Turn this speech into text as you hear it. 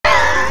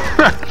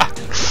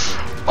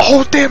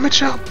whole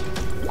damage up!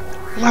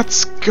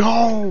 Let's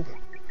go!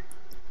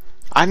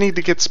 I need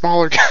to get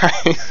smaller,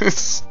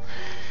 guys.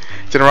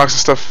 Tinted rocks and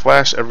stuff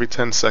flash every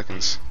 10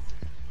 seconds.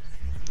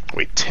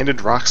 Wait,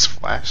 tinted rocks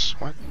flash?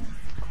 What?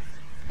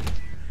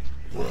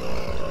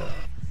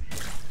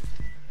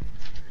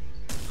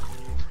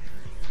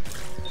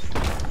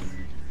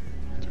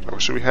 I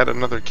wish we had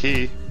another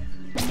key.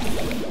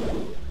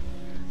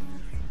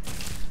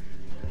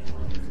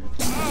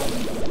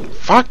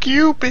 Fuck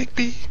you, Big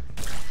B!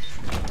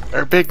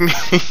 Or Big Me!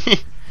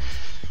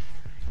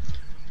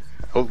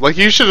 Oh, like,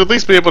 you should at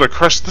least be able to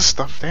crush this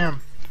stuff,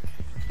 damn.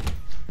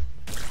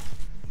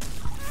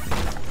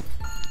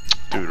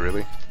 Dude,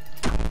 really?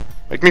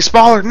 Make me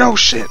smaller! No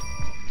shit!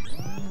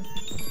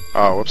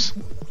 Oh, whoops.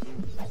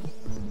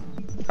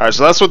 Alright,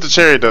 so that's what the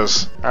cherry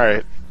does.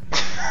 Alright.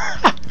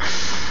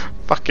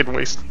 Fucking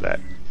wasted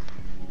that.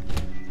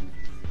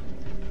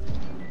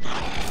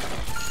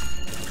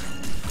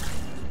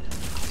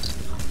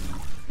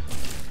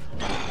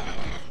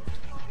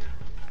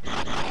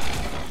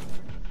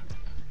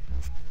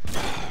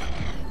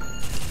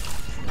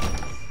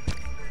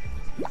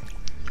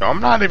 Yo, I'm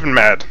not even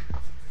mad.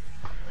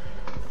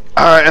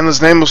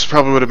 Endless Nameless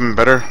probably would have been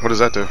better. What does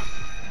that do?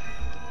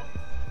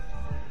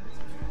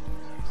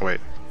 Wait.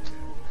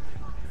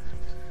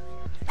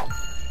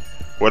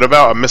 What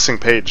about a missing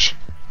page?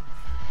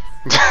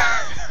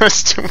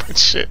 That's too much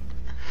shit.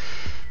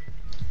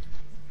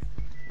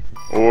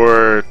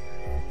 Or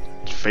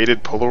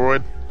faded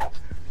Polaroid?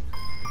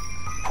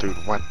 Dude,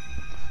 what?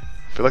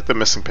 I feel like the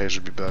missing page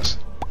would be best.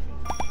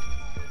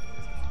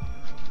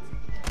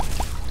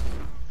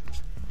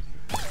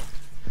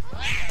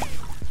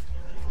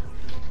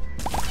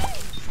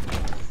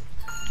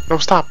 No,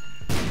 stop.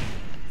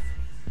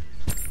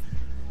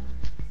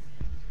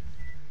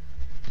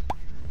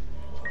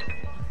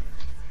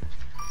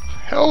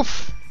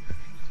 Health.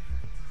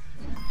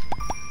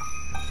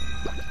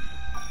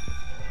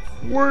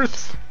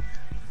 Worth.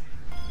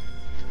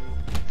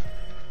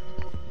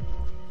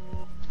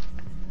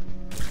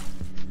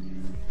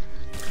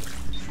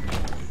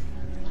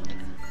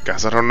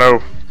 Guys, I don't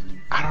know.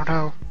 I don't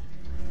know.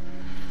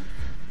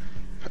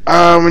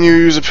 When you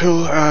use a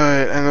pill,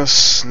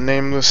 Endless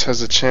Nameless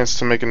has a chance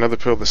to make another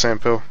pill the same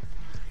pill.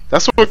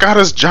 That's what got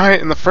us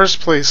giant in the first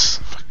place.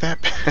 Fuck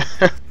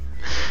that.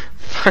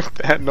 Fuck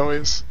that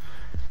noise.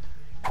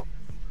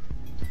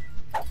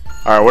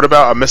 Alright, what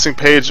about a missing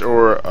page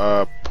or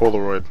a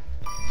Polaroid?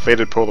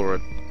 Faded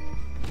Polaroid.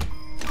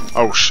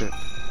 Oh shit.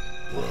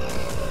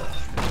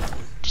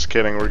 Just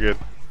kidding, we're good.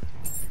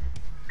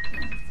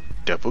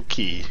 Double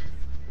key.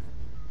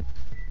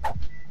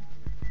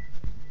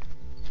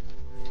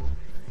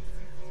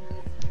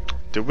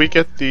 Did we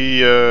get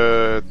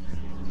the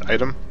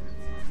item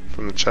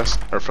from the chest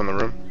or from the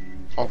room?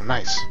 Oh,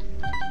 nice.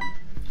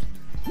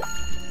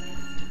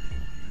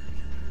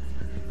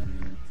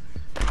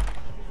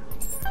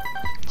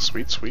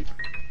 Sweet, sweet.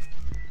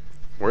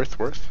 Worth.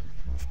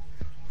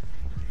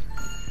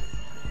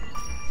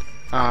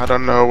 I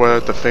don't know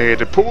what the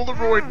faded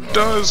Polaroid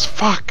does.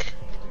 Fuck.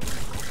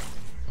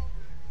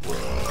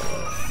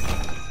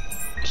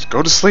 Just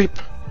go to sleep.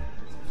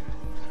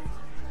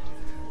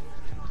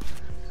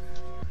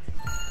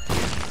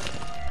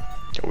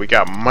 We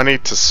got money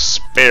to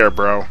spare,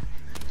 bro.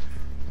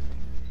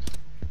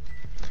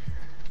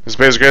 This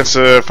base grants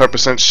a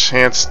 5%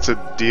 chance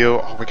to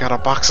deal. Oh, we got a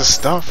box of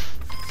stuff.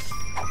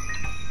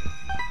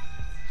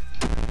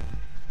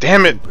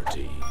 Damn it!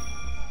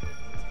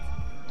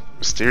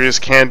 Mysterious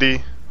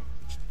candy.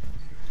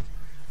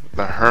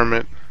 The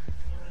Hermit.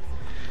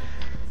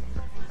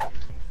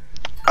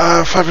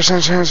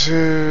 5% chance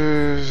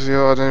to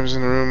deal all damage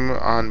in the room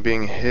on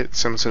being hit,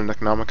 similar to the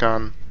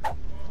Necronomicon.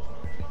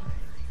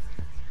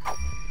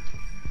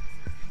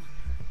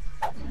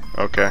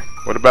 Okay,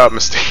 what about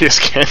Mysterious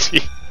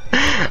Candy?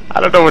 I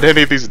don't know what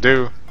any of these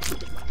do.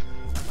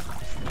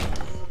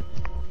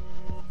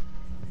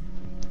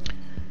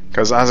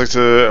 Cause Isaac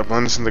to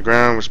abundance in the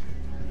ground, which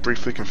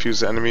briefly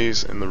confused the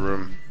enemies in the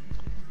room.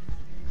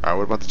 Alright,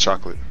 what about the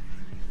chocolate?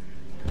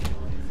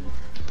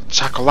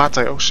 Chocolate,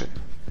 oh shit.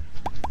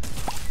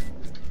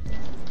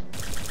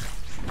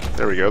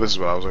 There we go, this is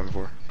what I was waiting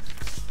for.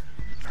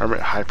 Hermit,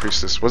 High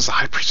Priestess. What does the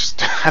High Priestess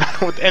do? I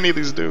don't know what any of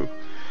these do.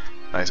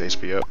 Nice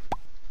HP up.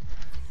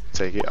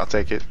 Take it, I'll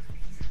take it.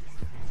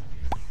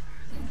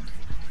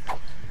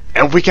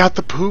 And we got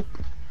the poop.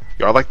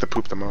 Yo, I like the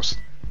poop the most.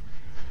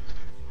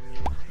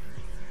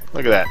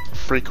 Look at that,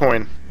 free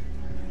coin.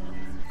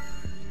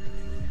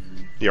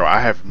 Yo,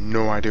 I have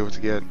no idea what to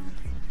get.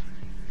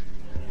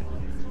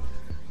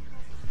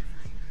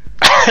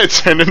 It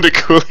turned into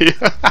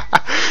Coolio.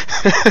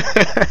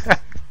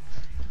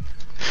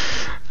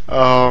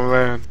 Oh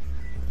man.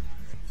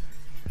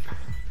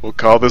 We'll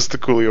call this the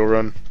Coolio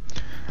Run.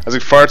 As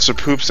it farts or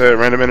poops at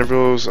random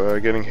intervals,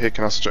 getting hit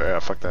can also. Yeah,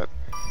 fuck that.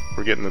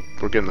 We're getting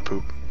the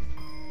poop.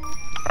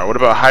 Alright, what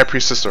about High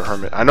Priestess or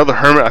Hermit? I know the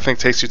Hermit I think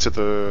takes you to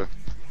the.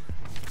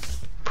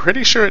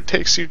 Pretty sure it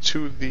takes you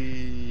to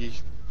the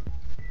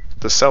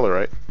cellar,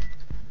 right?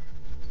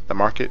 The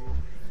market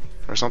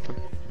or something.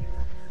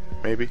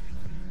 Maybe.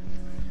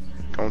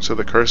 Going to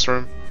the cursed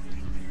room.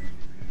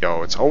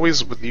 Yo, it's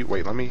always with you.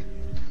 Wait, let me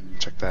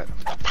check that.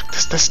 What the fuck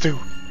does this do?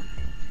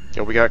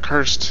 Yo, we got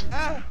cursed.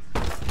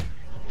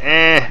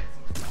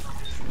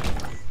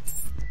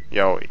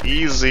 Yo,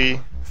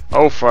 easy.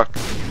 Oh fuck.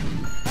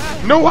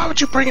 No, why would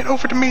you bring it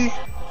over to me?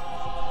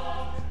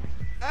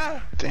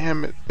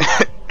 Damn it.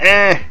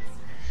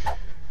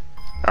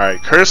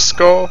 Alright, cursed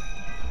skull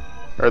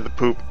or the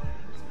poop.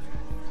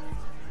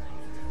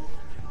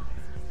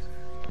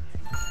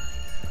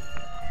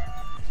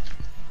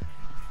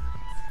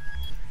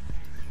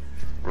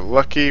 We're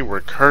lucky,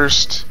 we're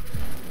cursed.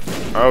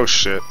 Oh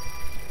shit.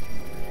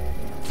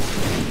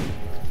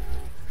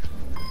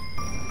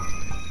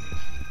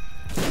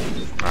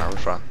 Alright, we're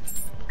fine.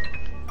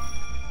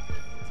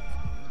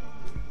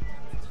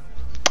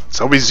 It's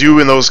always you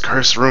in those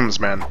cursed rooms,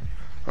 man.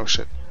 Oh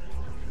shit.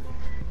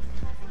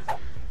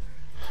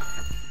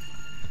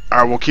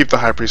 Alright, we'll keep the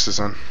High Priestess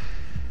in.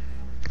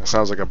 That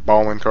sounds like a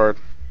balling card.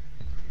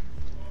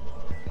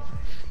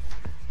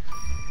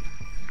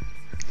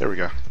 There we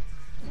go.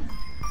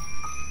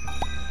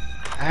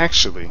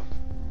 Actually,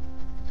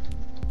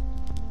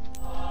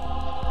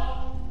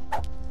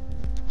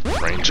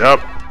 range up.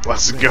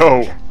 Let's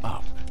go.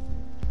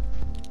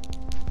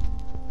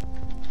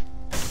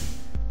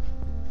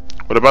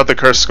 What about the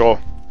cursed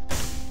skull?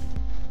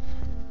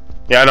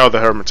 Yeah, I know the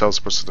Hermitel's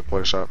supposed to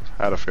deploy shot.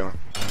 I had a feeling.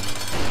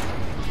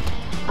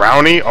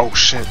 Brownie? Oh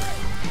shit.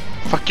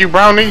 Fuck you,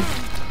 Brownie.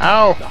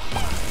 Ow.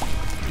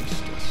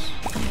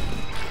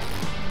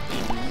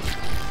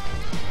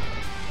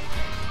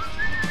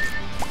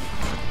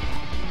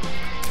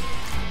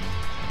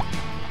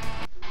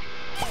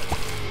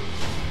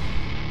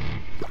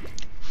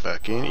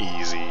 Fucking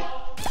easy.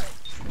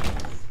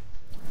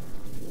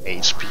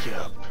 HP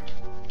up.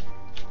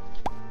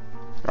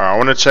 Alright, I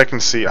want to check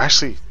and see.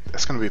 Actually,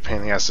 that's going to be a pain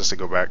in the ass just to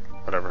go back.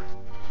 Whatever.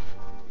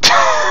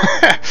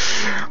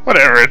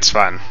 Whatever, it's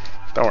fine.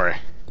 Don't worry.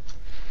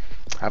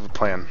 I have a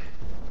plan.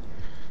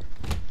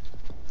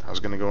 I was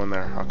going to go in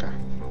there. Okay.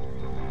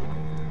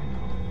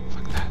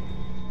 Fuck that.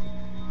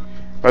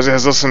 As it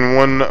has less than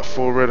one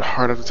full red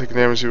heart after taking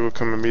damage, you will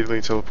come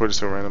immediately teleported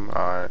to a random.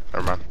 Alright,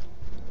 never mind.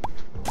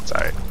 It's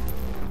alright.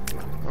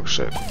 Oh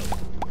shit.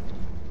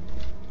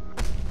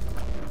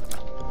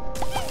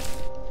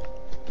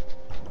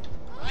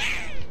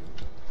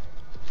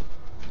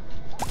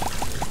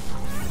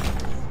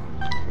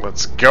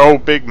 Let's go,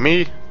 big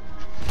me.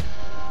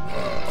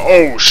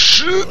 Oh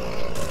shit.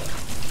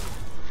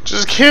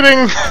 Just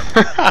kidding.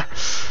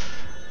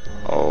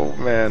 Oh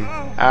man.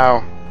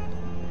 Ow.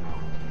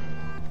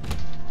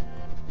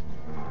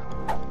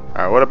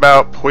 Alright, what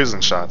about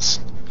poison shots?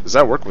 Does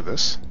that work with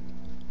this?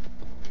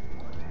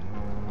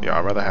 Yeah,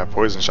 I'd rather have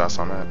poison shots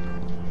on that.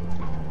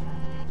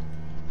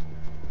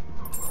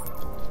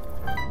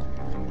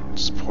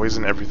 Just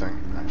poison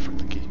everything. Alright, fuck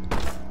the key.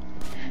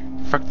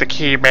 Fuck the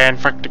key, man.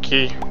 Fuck the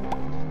key.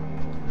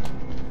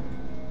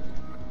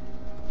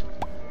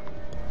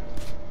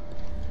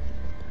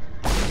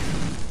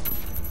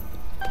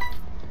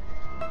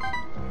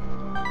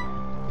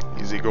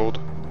 Easy gold.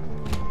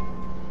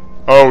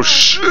 Oh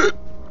shit!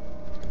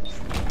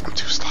 I'm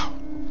too slow.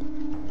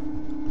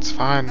 It's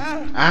fine.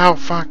 Ow,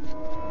 fuck.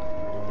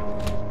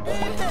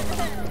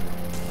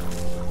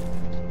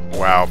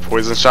 Wow,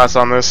 poison shots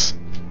on this.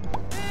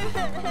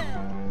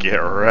 Get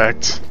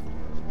wrecked.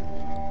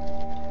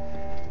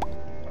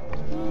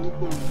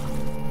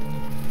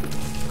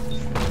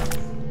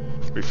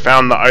 We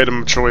found the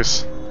item of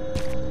choice.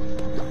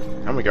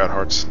 And we got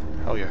hearts.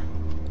 Hell yeah.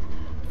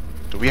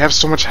 Do we have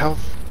so much health?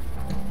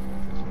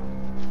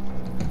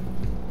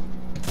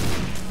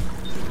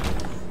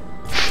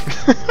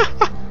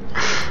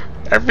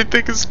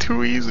 Everything is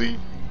too easy.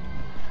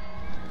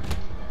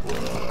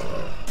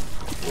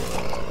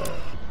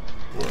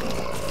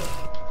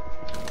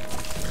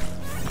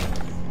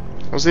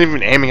 I wasn't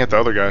even aiming at the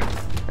other guy,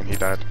 and he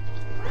died.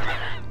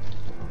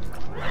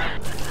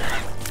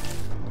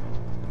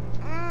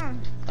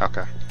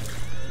 Okay.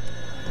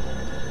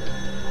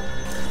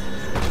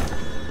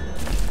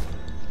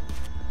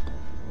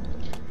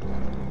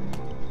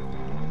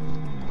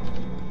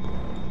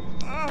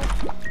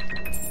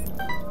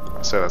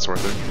 I'd say that's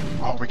worth it.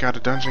 Oh, we got a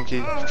dungeon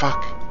key.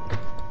 Fuck.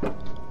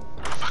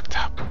 Fucked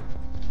up.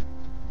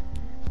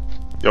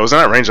 Yo, isn't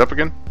that range up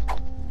again?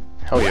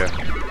 Hell yeah.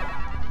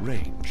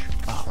 Range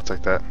up. I'll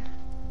take that.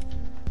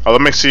 Oh,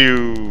 that makes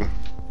you...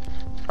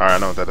 Alright, I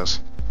know what that is.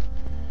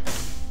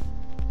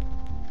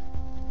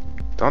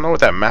 Don't know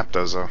what that map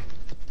does, though.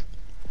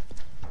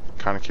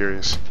 Kinda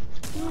curious.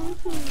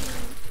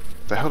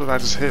 The hell did I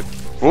just hit?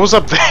 What was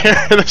up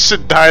there? That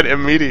shit died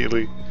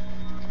immediately.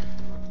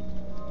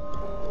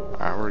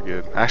 Alright, we're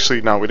good.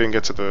 Actually, no, we didn't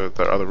get to the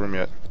other room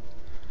yet.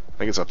 I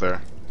think it's up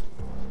there.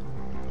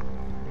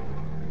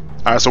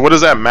 Alright, so what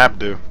does that map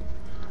do?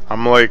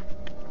 I'm like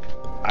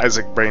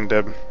Isaac brain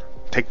dead.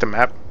 Take the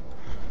map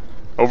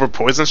over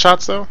poison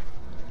shots though?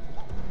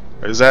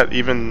 Or is that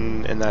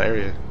even in that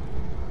area?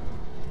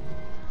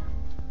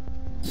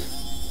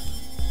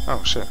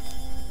 Oh shit.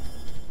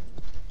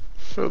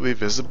 Fully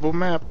visible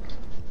map.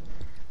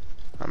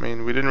 I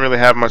mean, we didn't really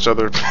have much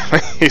other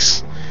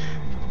place.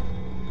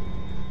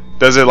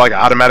 Does it like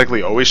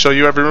automatically always show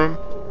you every room?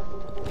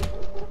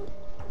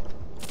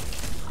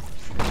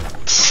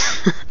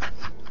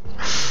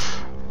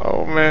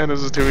 Oh man,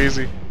 this is too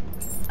easy.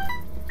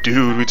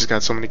 Dude, we just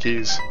got so many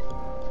keys.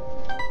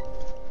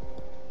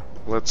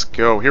 Let's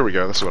go. Here we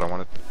go. This is what I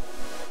wanted.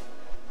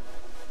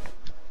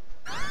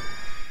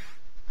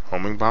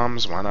 Homing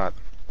bombs? Why not?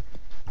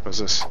 What is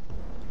this?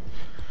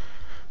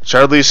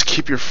 Charlie's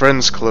keep your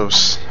friends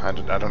close. I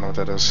don't know what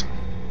that is.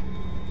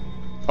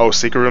 Oh,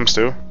 secret rooms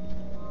too?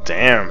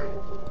 Damn.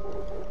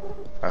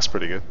 That's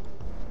pretty good.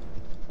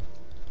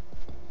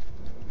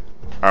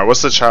 Alright,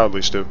 what's the child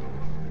leash do?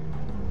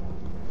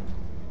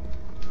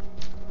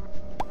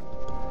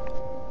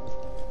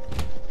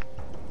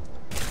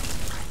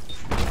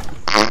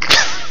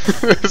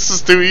 This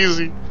is too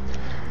easy.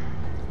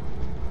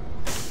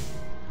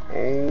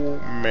 Oh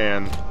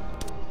man.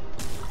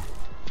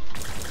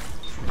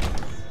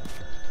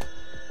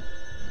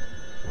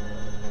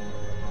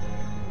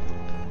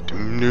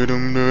 Dum dum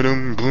dum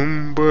dum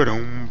boom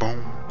ba-dum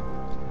boom.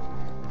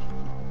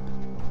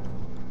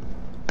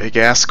 Big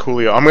Ass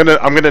Coolio. I'm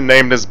gonna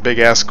name this Big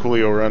Ass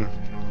Coolio Run.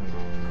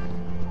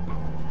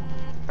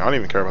 I don't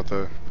even care about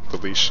the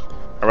leash.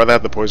 I'd rather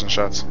have the poison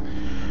shots.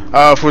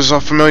 If it was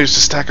familiar to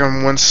stack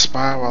on one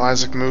spot while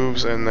Isaac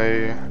moves and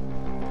they...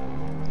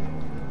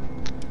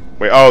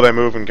 Wait, oh, they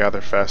move and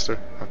gather faster.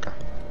 Okay.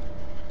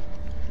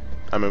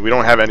 I mean, we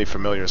don't have any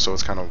familiar, so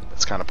it's kind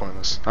of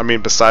pointless. I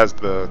mean, besides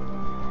the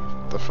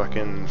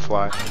fucking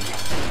fly.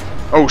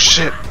 Oh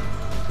shit!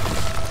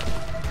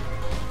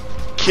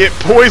 Get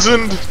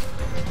poisoned!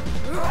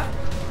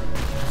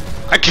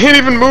 I can't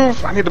even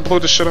move! I need to blow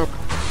this shit up.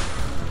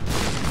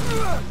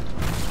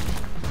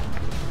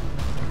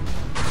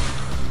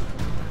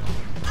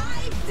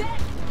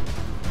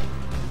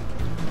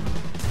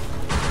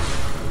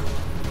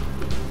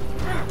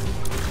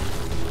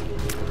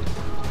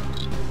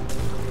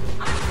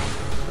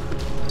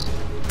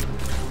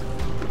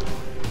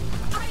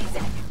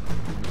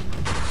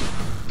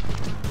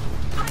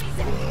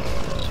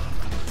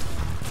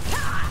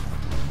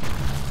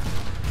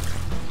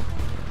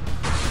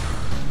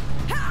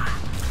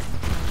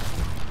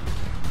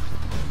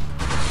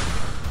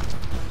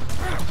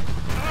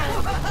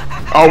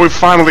 Oh, we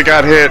finally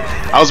got hit.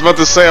 I was about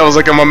to say, I was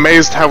like, I'm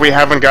amazed how we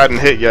haven't gotten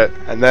hit yet.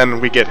 And then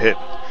we get hit.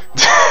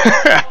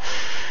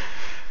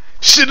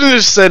 Shouldn't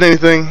have said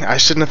anything. I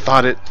shouldn't have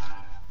thought it.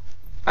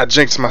 I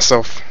jinxed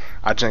myself.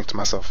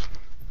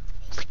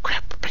 Holy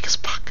crap, big as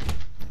fuck.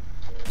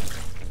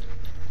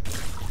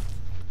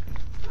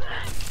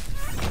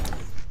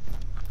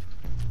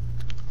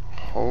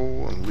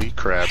 Holy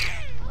crap.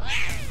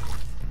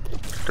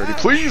 Dirty,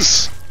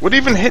 please! What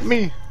even hit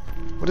me?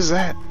 What is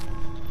that?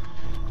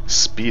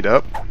 Speed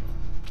up?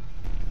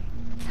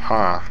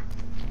 Huh.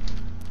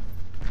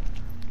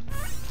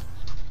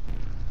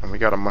 And we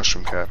got a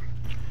mushroom cap.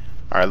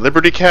 Alright,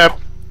 Liberty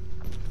cap.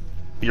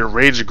 Your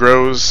rage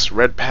grows.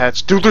 Red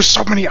patch. Dude, there's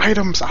so many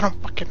items. I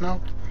don't fucking know.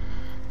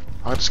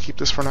 I'll just keep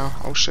this for now.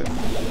 Oh shit.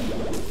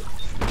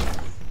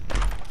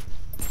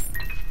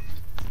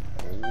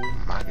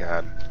 Oh my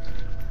god.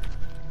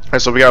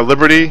 Alright, so we got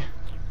Liberty,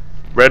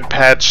 red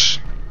patch,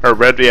 or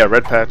red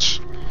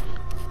patch,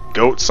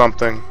 goat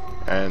something,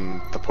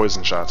 and the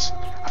poison shots.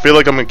 I feel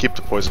like I'm gonna keep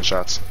the poison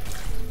shots,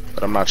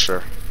 but I'm not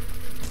sure.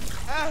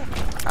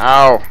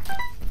 Ow!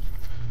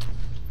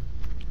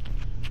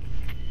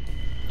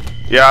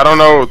 Yeah, I don't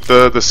know.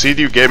 The seed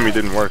you gave me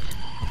didn't work.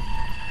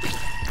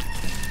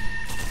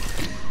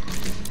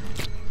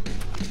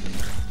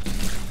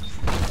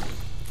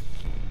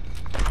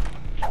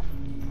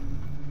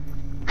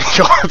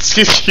 Yo, let's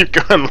keep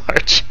going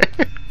larger.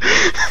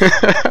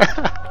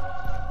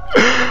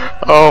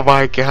 Oh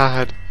my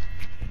god.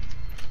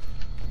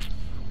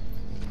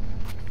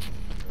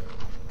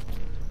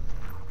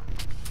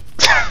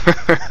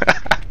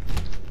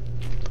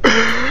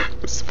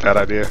 That's a bad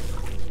idea.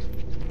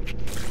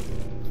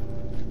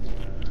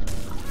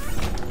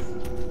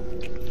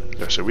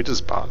 Yo, should we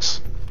just boss?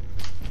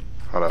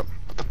 Hold up.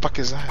 What the fuck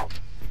is that?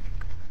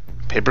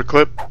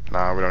 Paperclip?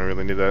 Nah, we don't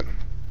really need that.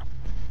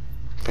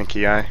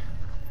 Pinky eye.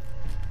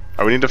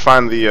 Oh, we need to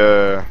find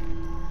the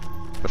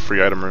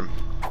free item room.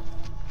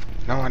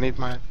 No, I need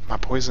my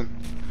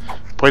poison.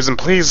 Poison,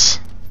 please!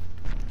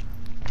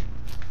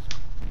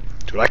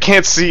 Dude, I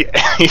can't see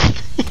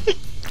anything.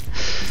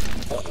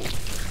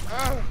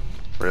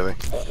 Really?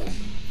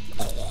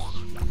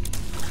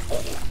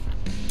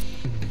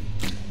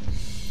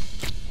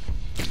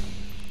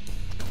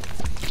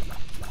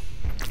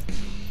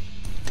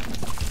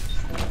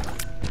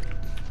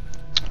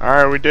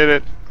 Alright, we did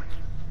it.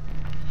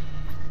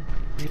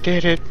 We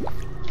did it.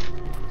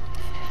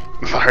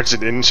 Large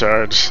in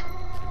charge.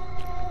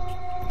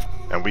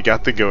 And we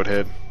got the goat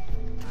head.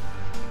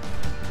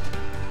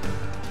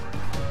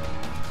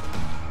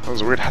 That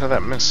was weird. How did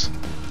that miss?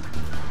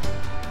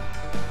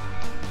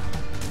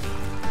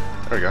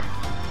 There we go.